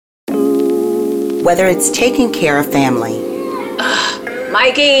Whether it's taking care of family,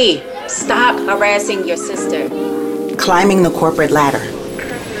 Mikey, stop harassing your sister. climbing the corporate ladder,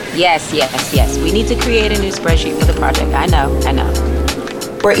 Yes. We need to create a new spreadsheet for the project. I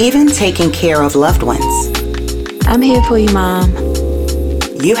know. or even taking care of loved ones, I'm here for you, Mom.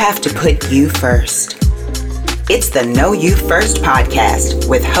 you have to put you first. It's the Know You First podcast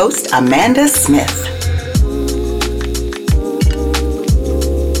with host Amanda Smith.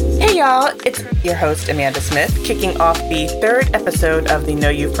 Hey y'all, it's your host Amanda Smith, kicking off the third episode of the Know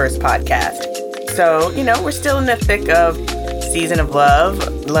You First podcast. So, we're still in the thick of season of love.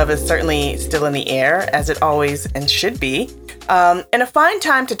 Love is certainly still in the air, as it always and should be. And a fine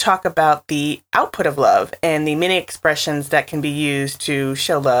time to talk about the output of love and the many expressions that can be used to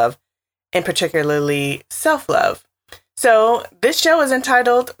show love, and particularly self-love. So this show is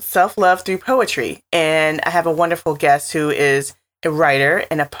entitled Self-Love Through Poetry, and I have a wonderful guest who is a writer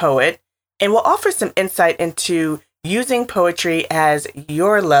and a poet, and will offer some insight into using poetry as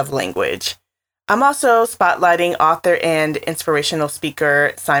your love language. I'm also spotlighting author and inspirational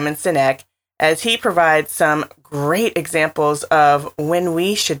speaker Simon Sinek, as he provides some great examples of when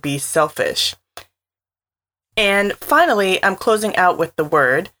we should be selfish. And finally, I'm closing out with the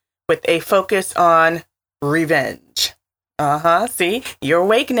word, with a focus on revenge. See, you're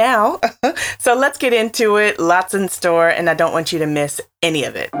awake now. So let's get into it. Lots in store, and I don't want you to miss any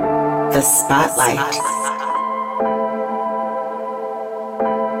of it. The Spotlight.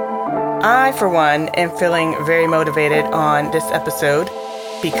 I, for one, am feeling very motivated on this episode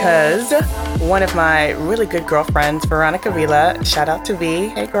because one of my really good girlfriends, Veronica Vila, shout out to V,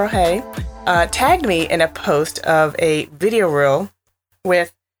 hey girl, hey, tagged me in a post of a video reel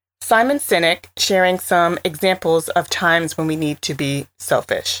with Simon Sinek sharing some examples of times when we need to be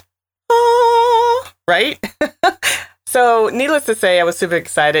selfish. Right? So needless to say, I was super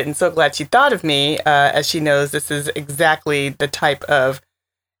excited and so glad she thought of me, as she knows this is exactly the type of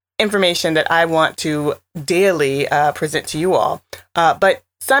information that I want to daily present to you all. But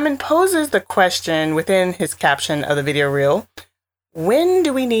Simon poses the question within his caption of the video reel, when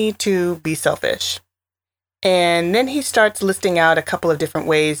do we need to be selfish? And then he starts listing out a couple of different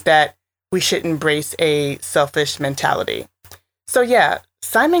ways that we should embrace a selfish mentality. So yeah,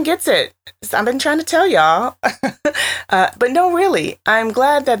 Simon gets it. I've been trying to tell y'all. But no, really, I'm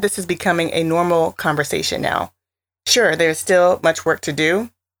glad that this is becoming a normal conversation now. Sure, there's still much work to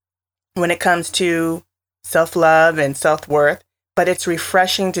do when it comes to self-love and self-worth, but it's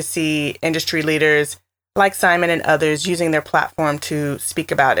refreshing to see industry leaders like Simon and others using their platform to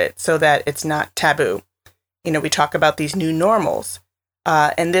speak about it so that it's not taboo. We talk about these new normals,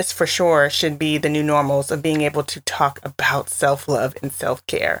 and this for sure should be the new normals of being able to talk about self-love and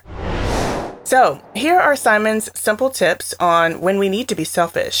self-care. So here are Simon's simple tips on when we need to be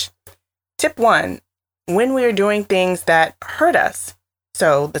selfish. Tip 1, when we are doing things that hurt us.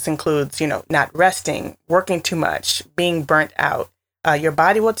 So this includes, not resting, working too much, being burnt out. Your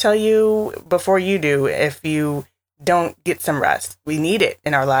body will tell you before you do if you don't get some rest. We need it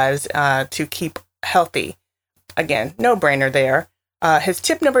in our lives to keep healthy. Again, no brainer there. His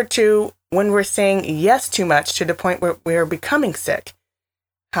tip number 2, when we're saying yes too much to the point where we're becoming sick.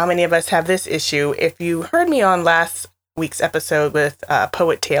 How many of us have this issue? If you heard me on last week's episode with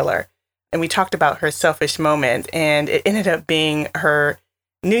Poet Taylor, and we talked about her selfish moment, and it ended up being her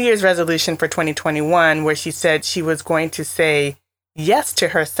New Year's resolution for 2021, where she said she was going to say yes to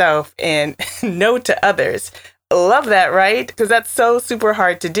herself and no to others. Love that, right? Because that's so super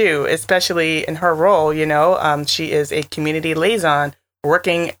hard to do, especially in her role. She is a community liaison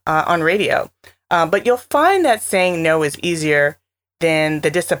working on radio. But you'll find that saying no is easier than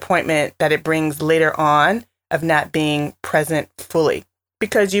the disappointment that it brings later on of not being present fully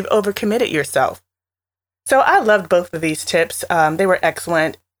because you've overcommitted yourself. So I loved both of these tips. They were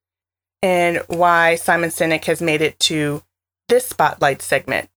excellent, and why Simon Sinek has made it to this spotlight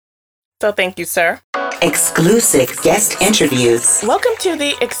segment. So thank you, sir. Exclusive guest interviews. Welcome to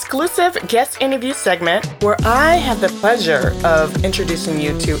the exclusive guest interview segment, where I have the pleasure of introducing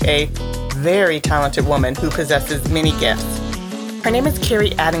you to a very talented woman who possesses many gifts. Her name is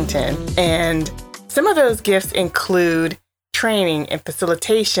Carrie Addington, and some of those gifts include training and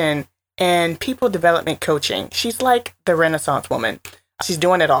facilitation and people development coaching. She's like the Renaissance woman. She's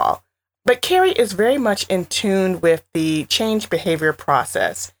doing it all. But Carrie is very much in tune with the change behavior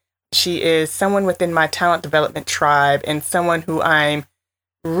process. She is someone within my talent development tribe and someone who I'm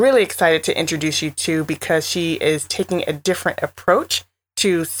really excited to introduce you to because she is taking a different approach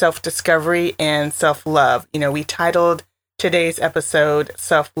to self-discovery and self-love. We titled today's episode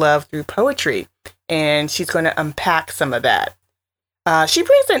Self-Love Through Poetry, and she's going to unpack some of that. She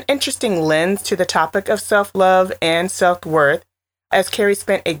brings an interesting lens to the topic of self-love and self-worth, as Carrie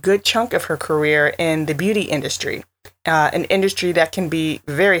spent a good chunk of her career in the beauty industry, an industry that can be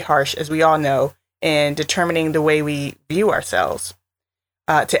very harsh, as we all know, in determining the way we view ourselves.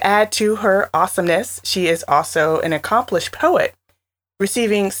 To add to her awesomeness, she is also an accomplished poet,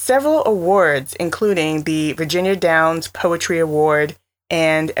 receiving several awards, including the Virginia Downs Poetry Award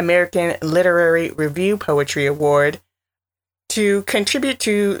and American Literary Review Poetry Award. To contribute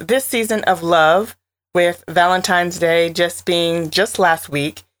to this season of Love, with Valentine's Day just last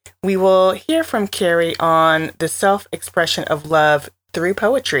week, we will hear from Carrie on the self-expression of love through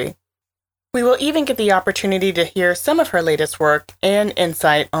poetry. We will even get the opportunity to hear some of her latest work and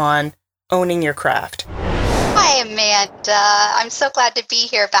insight on owning your craft. Hi, Amanda. I'm so glad to be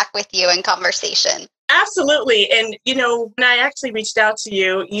here back with you in conversation. Absolutely. And, when I actually reached out to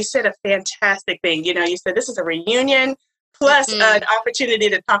you, you said a fantastic thing. You said this is a reunion plus an opportunity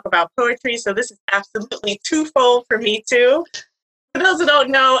to talk about poetry. So this is absolutely twofold for me, too. For those who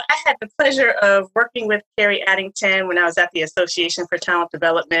don't know, I had the pleasure of working with Carrie Addington when I was at the Association for Talent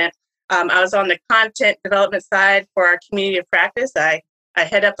Development. I was on the content development side for our community of practice. I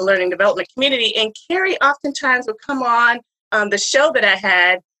head up the learning development community, and Carrie oftentimes would come on the show that I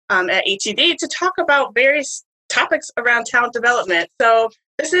had at HED to talk about various topics around talent development. So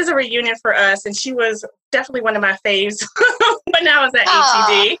this is a reunion for us, and she was definitely one of my faves when I was at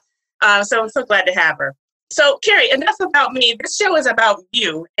HED. So I'm so glad to have her. So, Carrie, enough about me. This show is about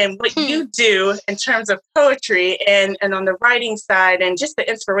you and what you do in terms of poetry and on the writing side and just the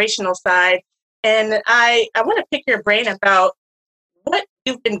inspirational side. And I want to pick your brain about what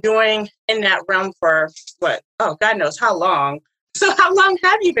you've been doing in that realm for what? Oh, God knows how long. So how long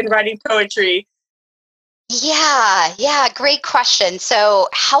have you been writing poetry? Yeah, great question. So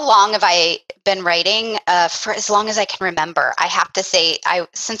how long have I been writing? For as long as I can remember. I have to say,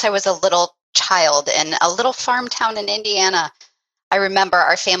 since I was a little child in a little farm town in Indiana, I remember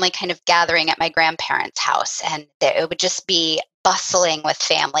our family kind of gathering at my grandparents' house, and it would just be bustling with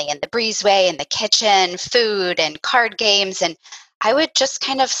family in the breezeway, in the kitchen, food and card games. And I would just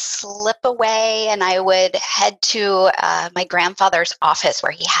kind of slip away, and I would head to my grandfather's office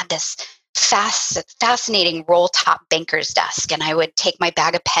where he had this fascinating roll-top banker's desk. And I would take my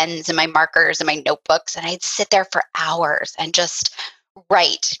bag of pens and my markers and my notebooks, and I'd sit there for hours and just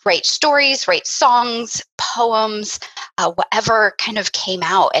write stories, write songs, poems, whatever kind of came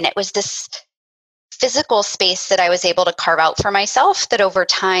out. And it was this physical space that I was able to carve out for myself that over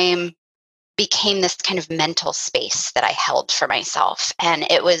time became this kind of mental space that I held for myself. And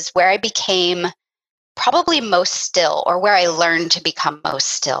it was where I became probably most still, or where I learned to become most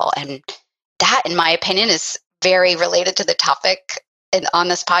still. And that, in my opinion, is very related to the topic on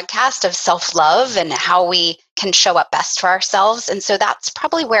this podcast of self-love and how we can show up best for ourselves. And so that's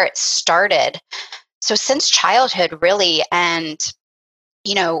probably where it started. So since childhood, really, and,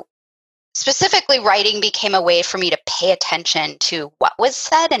 specifically writing became a way for me to pay attention to what was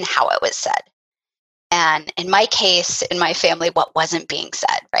said and how it was said. And in my case, in my family, what wasn't being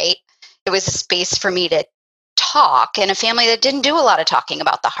said, right? It was a space for me to talk in a family that didn't do a lot of talking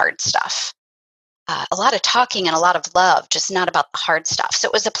about the hard stuff. A lot of talking and a lot of love, just not about the hard stuff. So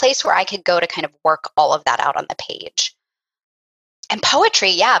it was a place where I could go to kind of work all of that out on the page. And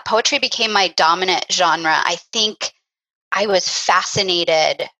poetry became my dominant genre. I think I was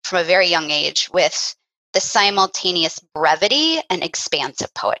fascinated from a very young age with the simultaneous brevity and expanse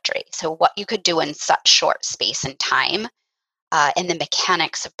of poetry. So what you could do in such short space and time, and the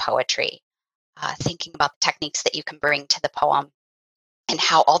mechanics of poetry, thinking about the techniques that you can bring to the poem, and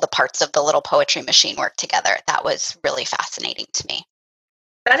how all the parts of the little poetry machine work together. That was really fascinating to me.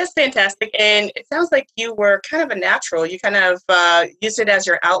 That is fantastic. And it sounds like you were kind of a natural. You kind of used it as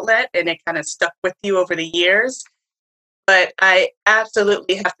your outlet, and it kind of stuck with you over the years. But I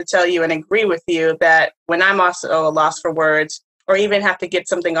absolutely have to tell you and agree with you that when I'm also a loss for words, or even have to get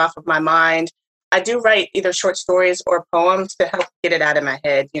something off of my mind, I do write either short stories or poems to help get it out of my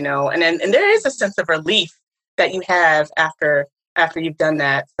head, and there is a sense of relief that you have after you've done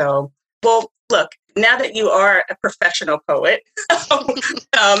that. So, well, look, now that you are a professional poet,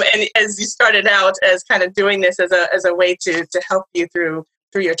 and as you started out as kind of doing this as a way to help you through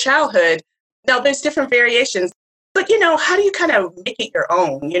your childhood, now there's different variations. But, how do you kind of make it your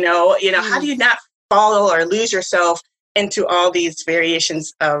own? How do you not follow or lose yourself into all these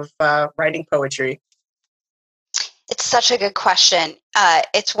variations of writing poetry? It's such a good question.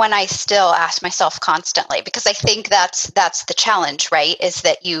 It's one I still ask myself constantly, because I think that's the challenge, right? Is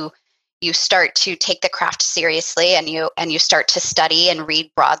that you you start to take the craft seriously, and you start to study and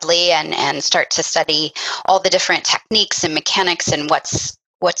read broadly, and start to study all the different techniques and mechanics and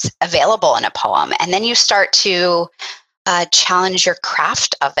what's available in a poem. And then you start to challenge your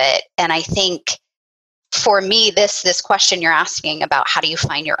craft of it. And I think for me, this question you're asking about how do you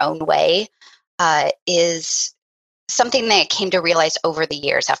find your own way is something that I came to realize over the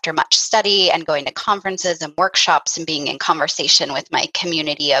years after much study and going to conferences and workshops and being in conversation with my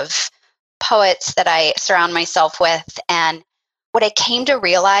community of poets that I surround myself with. And what I came to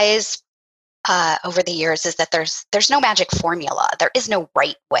realize over the years is that there's no magic formula. There is no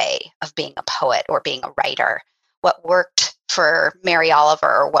right way of being a poet or being a writer. What worked for Mary Oliver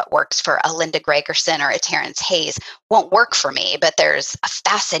or what works for a Linda Gregerson or a Terrence Hayes won't work for me, but there's a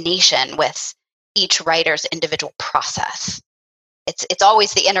fascination with each writer's individual process. It's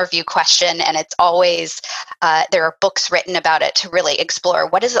always the interview question, and it's always there are books written about it to really explore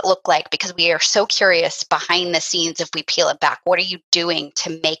what does it look like, because we are so curious behind the scenes. If we peel it back, what are you doing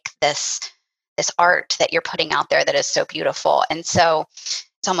to make this art that you're putting out there that is so beautiful? And so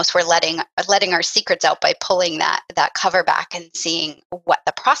it's almost we're letting our secrets out by pulling that cover back and seeing what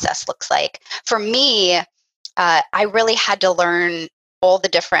the process looks like. For me, I really had to learn all the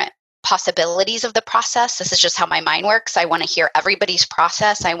different possibilities of the process. This is just how my mind works. I want to hear everybody's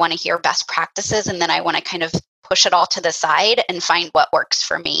process. I want to hear best practices, and then I want to kind of push it all to the side and find what works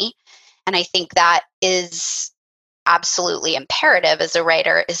for me. And I think that is absolutely imperative as a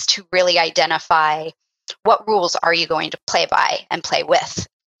writer, is to really identify what rules are you going to play by and play with.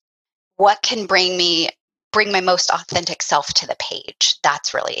 What can bring my most authentic self to the page?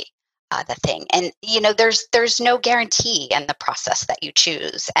 That's really the thing. And there's no guarantee in the process that you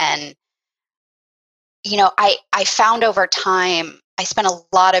choose. And I found over time I spent a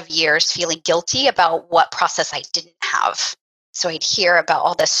lot of years feeling guilty about what process I didn't have. So I'd hear about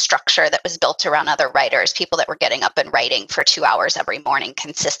all this structure that was built around other writers, people that were getting up and writing for 2 hours every morning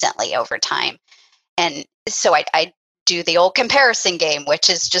consistently over time. And so I'd do the old comparison game, which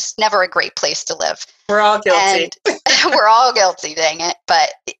is just never a great place to live. We're all guilty. We're all guilty, dang it. But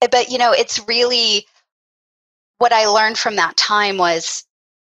it's really what I learned from that time was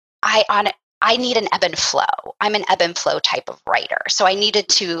I need an ebb and flow. I'm an ebb and flow type of writer. So I needed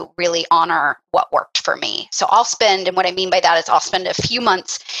to really honor what worked for me. So and what I mean by that is I'll spend a few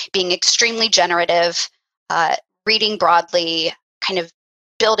months being extremely generative, reading broadly, kind of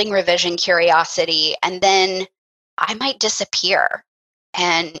building revision curiosity, and then I might disappear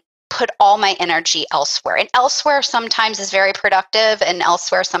and put all my energy elsewhere. And elsewhere sometimes is very productive, and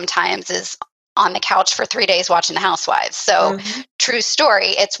elsewhere sometimes is on the couch for 3 days watching The Housewives. So true story,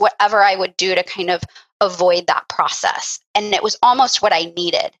 it's whatever I would do to kind of avoid that process. And it was almost what I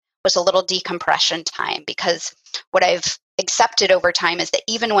needed was a little decompression time, because what I've accepted over time is that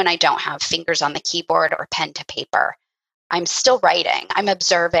even when I don't have fingers on the keyboard or pen to paper, I'm still writing, I'm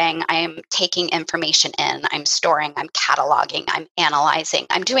observing, I'm taking information in, I'm storing, I'm cataloging, I'm analyzing,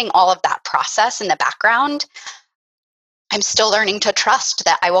 I'm doing all of that process in the background. I'm still learning to trust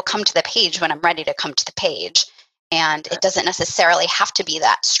that I will come to the page when I'm ready to come to the page. And it doesn't necessarily have to be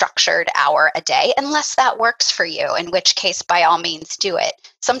that structured hour a day unless that works for you, in which case, by all means, do it.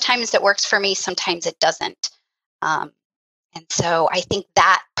 Sometimes it works for me, sometimes it doesn't. And so I think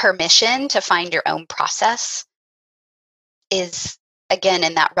that permission to find your own process is, again,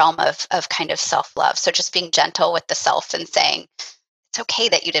 in that realm of kind of self-love. So just being gentle with the self and saying, it's okay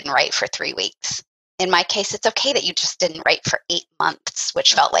that you didn't write for 3 weeks. In my case, it's okay that you just didn't write for 8 months,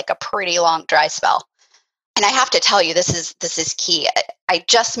 which felt like a pretty long dry spell. And I have to tell you, this is key. I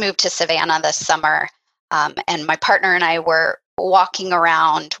just moved to Savannah this summer, and my partner and I were walking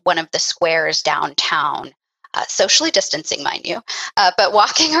around one of the squares downtown, socially distancing, mind you, but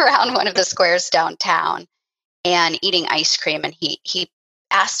walking around one of the squares downtown and eating ice cream. And he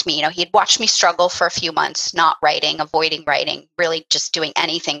asked me, he'd watched me struggle for a few months, not writing, avoiding writing, really just doing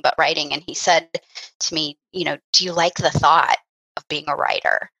anything but writing. And he said to me, do you like the thought of being a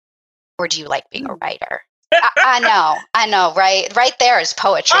writer, or do you like being a writer? I know, right? Right there is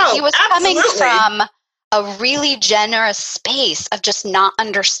poetry. Oh, he was absolutely. coming from a really generous space of just not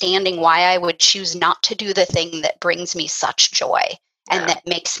understanding why I would choose not to do the thing that brings me such joy and that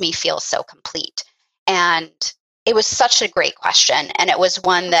makes me feel so complete. And it was such a great question. And it was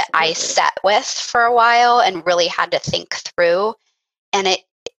one that I sat with for a while and really had to think through. And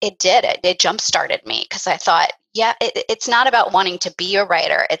it jump-started me, because I thought, it's not about wanting to be a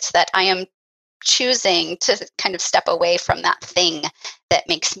writer. It's that I am choosing to kind of step away from that thing that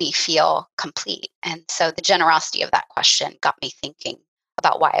makes me feel complete. And so the generosity of that question got me thinking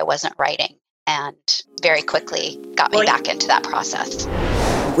about why I wasn't writing, and very quickly got me back into that process.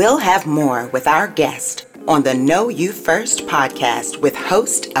 we'll have more with our guest on the Know You First podcast with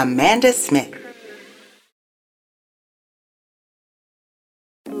host Amanda Smith.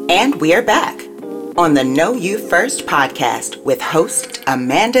 And we're back on the Know You First podcast with host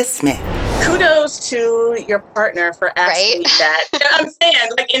Amanda Smith. Kudos to your partner for asking me that. I'm saying,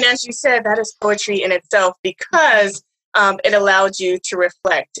 and as you said, that is poetry in itself because it allowed you to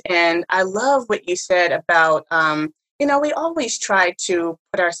reflect. And I love what you said about, we always try to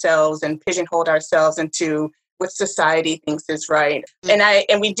put ourselves and pigeonhole ourselves into what society thinks is right.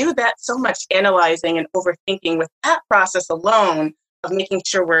 And we do that so much analyzing and overthinking with that process alone of making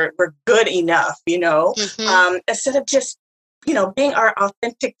sure we're good enough, instead of just, being our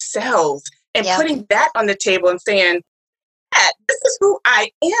authentic selves and putting that on the table and saying, this is who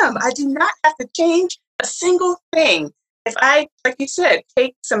I am. I do not have to change a single thing. If I, like you said,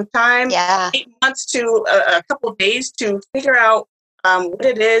 take some time, 8 months to a couple of days to figure out what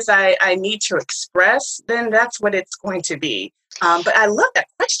it is I need to express, then that's what it's going to be. But I love that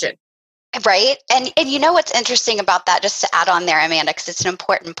question. Right. And you know what's interesting about that, just to add on there, Amanda, because it's an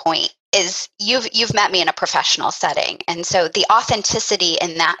important point, is you've met me in a professional setting. And so the authenticity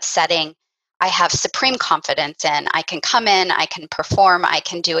in that setting, I have supreme confidence in. I can come in, I can perform, I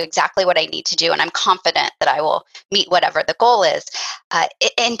can do exactly what I need to do, and I'm confident that I will meet whatever the goal is.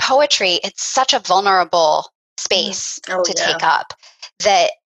 In poetry, it's such a vulnerable space to take up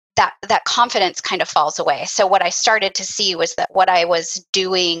that confidence kind of falls away. So what I started to see was that what I was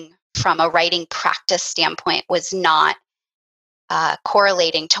doing from a writing practice standpoint was not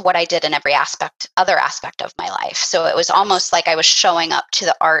correlating to what I did in every other aspect of my life. So it was almost like I was showing up to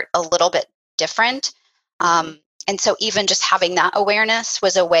the art a little bit different. And so even just having that awareness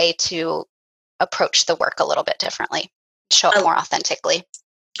was a way to approach the work a little bit differently, show up more authentically.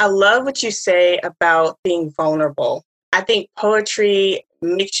 I love what you say about being vulnerable. I think poetry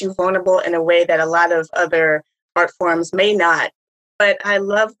makes you vulnerable in a way that a lot of other art forms may not. But I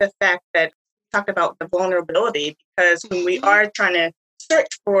love the fact that you talk about the vulnerability, because when we are trying to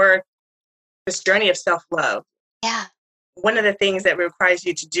search for this journey of self-love, one of the things that it requires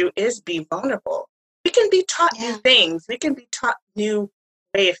you to do is be vulnerable. We can be taught new things. We can be taught new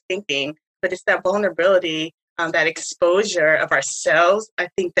way of thinking, but it's that vulnerability, that exposure of ourselves. I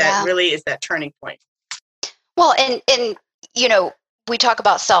think that really is that turning point. Well, and we talk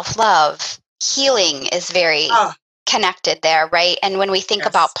about self-love. Healing is very connected there, right? And when we think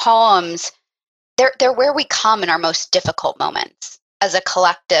about poems, they're where we come in our most difficult moments as a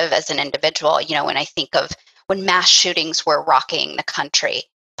collective, as an individual. When I think of when mass shootings were rocking the country,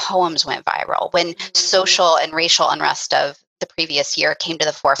 poems went viral. When social and racial unrest of the previous year came to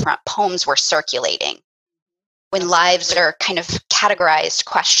the forefront, poems were circulating. When lives are kind of categorized,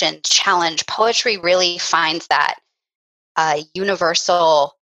 questioned, challenged, poetry really finds that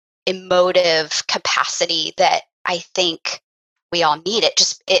universal emotive capacity that I think we all need.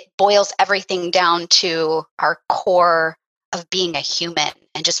 It boils everything down to our core of being a human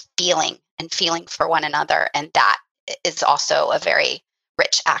and just feeling for one another. And that is also a very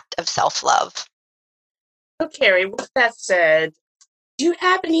rich act of self-love. So Carrie, with that said, do you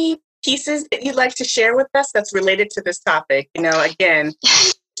have any pieces that you'd like to share with us that's related to this topic? Again,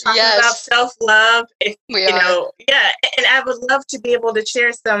 talking about self-love, and I would love to be able to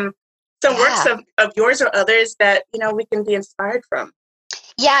share some works of yours or others that, we can be inspired from.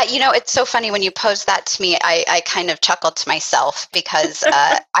 Yeah, it's so funny when you posed that to me, I kind of chuckled to myself because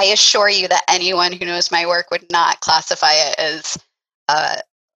I assure you that anyone who knows my work would not classify it as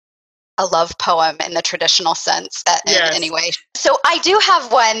a love poem in the traditional sense in any way. So I do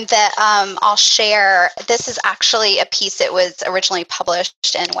have one that I'll share. This is actually a piece that was originally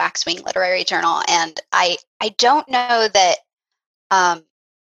published in Waxwing Literary Journal. And I don't know that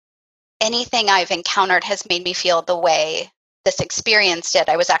anything I've encountered has made me feel the way this experience did.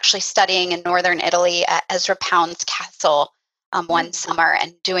 I was actually studying in northern Italy at Ezra Pound's castle one summer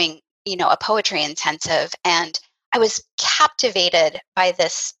and doing, a poetry intensive. And I was captivated by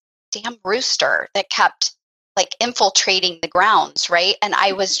this damn rooster that kept infiltrating the grounds, right? And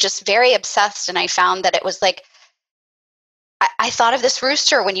I was just very obsessed, and I found that it was I thought of this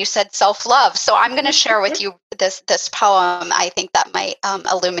rooster when you said self-love. So I'm going to share with you this poem. I think that might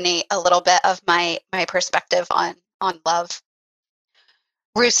illuminate a little bit of my perspective on love.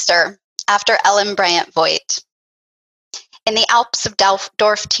 Rooster, after Ellen Bryant Voigt. In the Alps of Dorf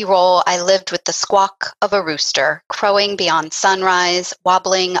Tirol, I lived with the squawk of a rooster, crowing beyond sunrise,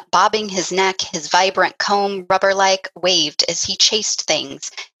 wobbling, bobbing his neck, his vibrant comb, rubber-like, waved as he chased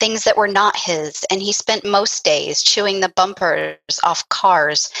things that were not his, and he spent most days chewing the bumpers off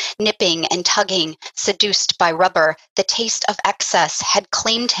cars, nipping and tugging, seduced by rubber. The taste of excess had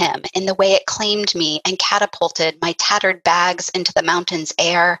claimed him in the way it claimed me and catapulted my tattered bags into the mountain's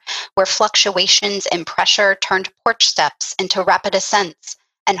air, where fluctuations in pressure turned porch steps into rapid ascents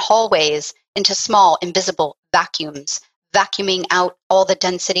and hallways into small invisible vacuums, vacuuming out all the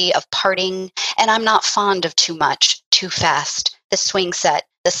density of parting. And I'm not fond of too much, too fast. The swing set,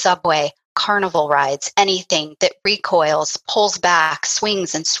 the subway, carnival rides, anything that recoils, pulls back,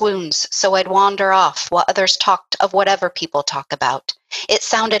 swings and swoons, so I'd wander off while others talked of whatever people talk about. It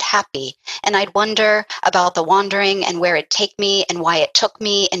sounded happy, and I'd wonder about the wandering and where it'd take me and why it took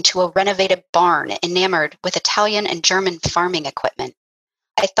me into a renovated barn enamored with Italian and German farming equipment.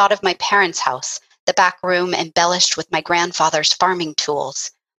 I thought of my parents' house, the back room embellished with my grandfather's farming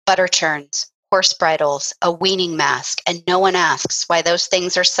tools, butter churns, horse bridles, a weaning mask, and no one asks why those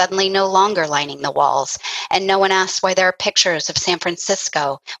things are suddenly no longer lining the walls, and no one asks why there are pictures of San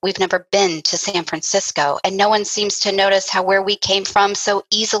Francisco. We've never been to San Francisco, and no one seems to notice how where we came from so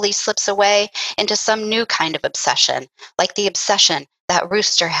easily slips away into some new kind of obsession, like the obsession that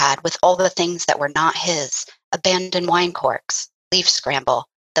rooster had with all the things that were not his, abandoned wine corks, leaf scramble,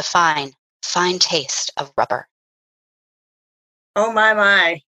 the fine, fine taste of rubber. Oh,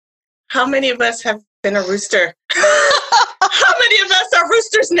 my. How many of us have been a rooster? How many of us are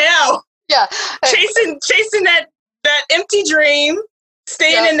roosters now? Yeah. Chasing that empty dream,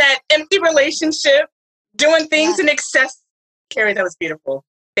 staying in that empty relationship, doing things in excess. Carrie, that was beautiful.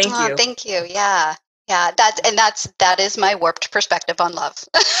 Thank you. Thank you. Yeah. Yeah. That is my warped perspective on love.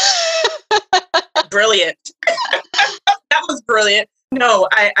 Brilliant. That was brilliant. No,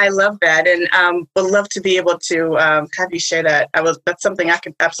 I love that, and would love to be able to have you share that. That's something I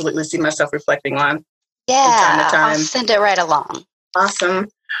could absolutely see myself reflecting on. Yeah, from time to time. I'll send it right along. Awesome.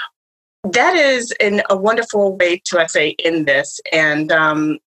 That is a wonderful way to, I say, end this. And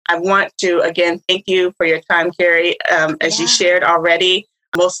I want to, again, thank you for your time, Carrie. As you shared already,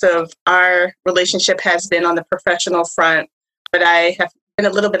 most of our relationship has been on the professional front, but I have been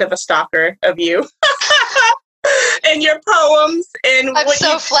a little bit of a stalker of you. And your poems, and I'm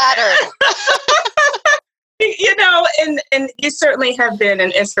so flattered. And you certainly have been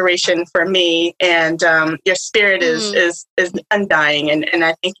an inspiration for me, and your spirit is undying, and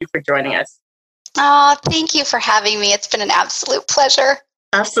I thank you for joining us. Oh, thank you for having me. It's been an absolute pleasure.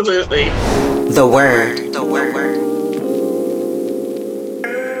 Absolutely. The word.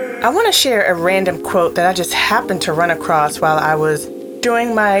 I want to share a random quote that I just happened to run across while I was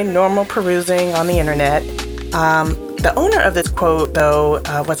doing my normal perusing on the internet. The owner of this quote, though,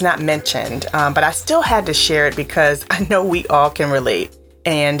 was not mentioned, but I still had to share it because I know we all can relate,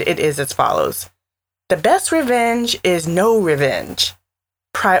 and it is as follows. The best revenge is no revenge.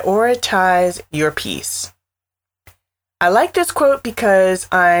 Prioritize your peace. I like this quote because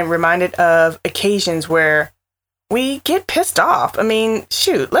I'm reminded of occasions where we get pissed off. I mean,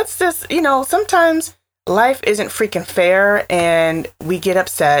 shoot, let's just, sometimes life isn't freaking fair and we get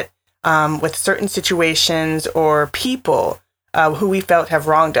upset with certain situations or people who we felt have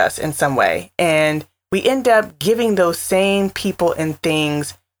wronged us in some way. And we end up giving those same people and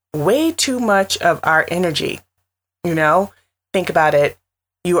things way too much of our energy. Think about it.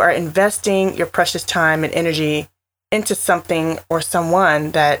 You are investing your precious time and energy into something or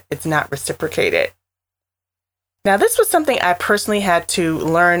someone that it's not reciprocated. Now, this was something I personally had to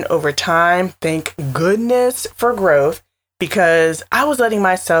learn over time. Thank goodness for growth. Because I was letting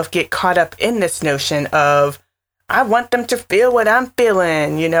myself get caught up in this notion of, I want them to feel what I'm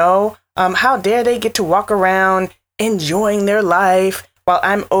feeling, how dare they get to walk around enjoying their life while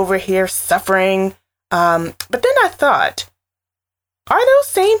I'm over here suffering. But then I thought, are those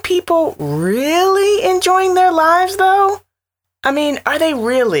same people really enjoying their lives though? I mean, are they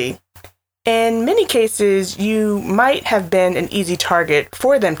really? In many cases, you might have been an easy target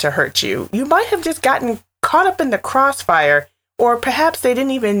for them to hurt you. You might have just gotten caught up in the crossfire, or perhaps they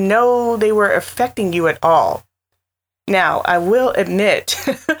didn't even know they were affecting you at all. Now, I will admit,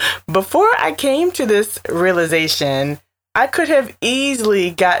 before I came to this realization, I could have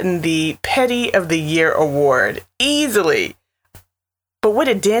easily gotten the Petty of the Year award. Easily. But what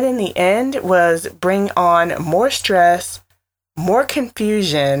it did in the end was bring on more stress, more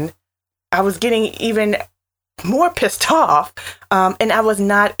confusion. I was getting even more pissed off, and I was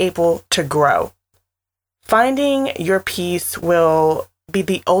not able to grow. Finding your peace will be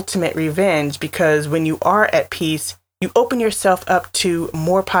the ultimate revenge because when you are at peace, you open yourself up to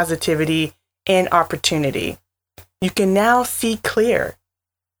more positivity and opportunity. You can now see clear.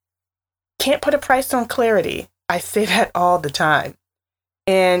 Can't put a price on clarity. I say that all the time.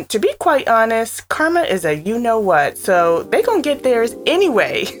 And to be quite honest, karma is a you-know-what, so they're going to get theirs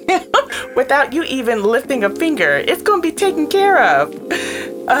anyway without you even lifting a finger. It's going to be taken care of.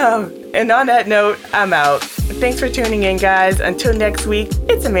 And on that note, I'm out. Thanks for tuning in, guys. Until next week,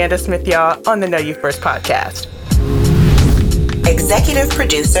 it's Amanda Smith, y'all, on the Know You First podcast. Executive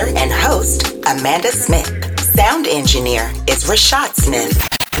producer and host, Amanda Smith. Sound engineer is Rashad Smith.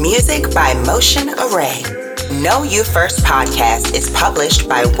 Music by Motion Array. Know You First podcast is published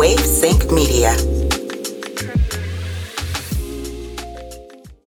by WaveSync Media.